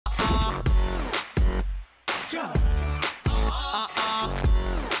Take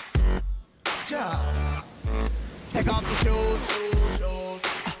off the shoes.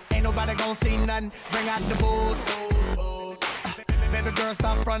 Ain't nobody gon' see nothing. Bring out the booze. Baby girl,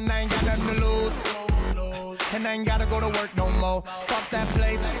 stop front. I ain't got nothing to lose. And I ain't gotta go to work no more. Fuck that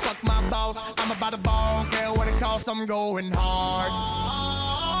place, fuck my boss. I'm about to ball, don't care what it costs. I'm going hard.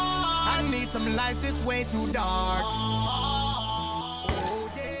 I need some lights, it's way too dark. Oh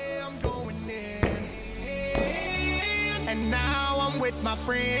yeah, I'm going in. And now I'm with my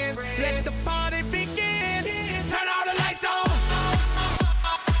friends. Let the party begin. Turn all the lights on.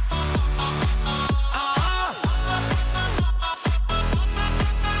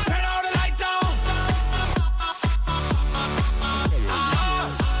 Turn all the lights on.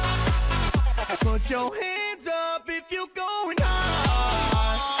 Put your hands up if you're going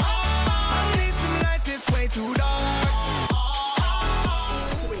hard. I need some lights, it's way too dark.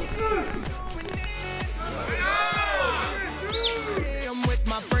 Yeah, I'm with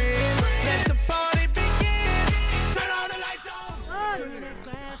my friends. Let the party begin. Turn all the lights on. Give me that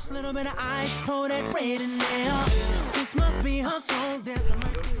glass, little bit of ice, pour that red in there. This must be her song. That's a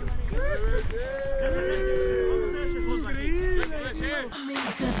I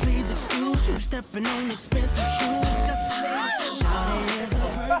said, please excuse you stepping on expensive shoes. Shawty is a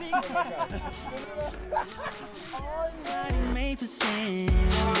perfect body made for sin.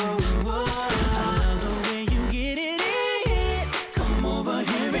 I love the way you get it in. Come over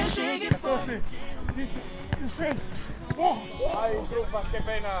here and shake it for me.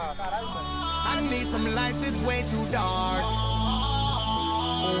 I need some lights, it's way too dark.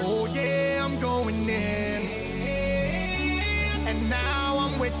 Oh yeah, I'm going in. And now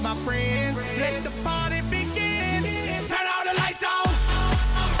I'm with my friends. Let the party begin. Turn all the lights on.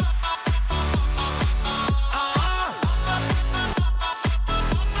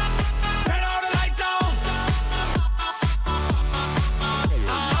 Turn all the lights on.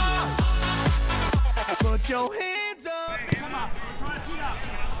 Put your hands up.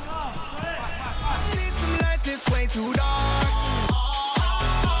 I need some lights, it's way too dark.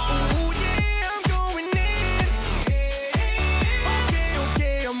 Oh yeah, I'm going in.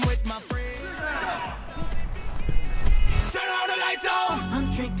 Okay, I'm with my friends. Turn all the lights on. I'm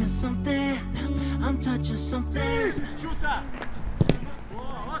drinking something, I'm touching something.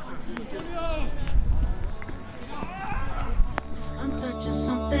 I'm touching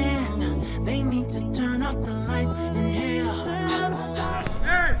something. They need to turn up the lights in here.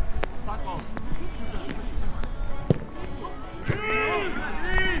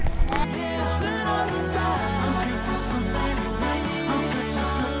 I'm drinking something, I'm touching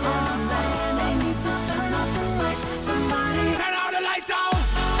something. They need to turn up the lights. Somebody Turn all the lights on.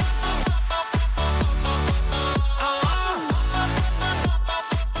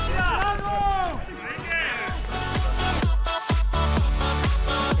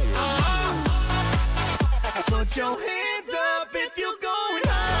 Put your hands up if you're going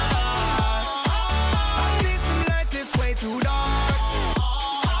hard. I need some lights, it's way too dark.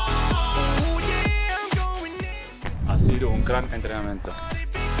 Oh yeah, I'm going in. Ha sido un gran entrenamiento.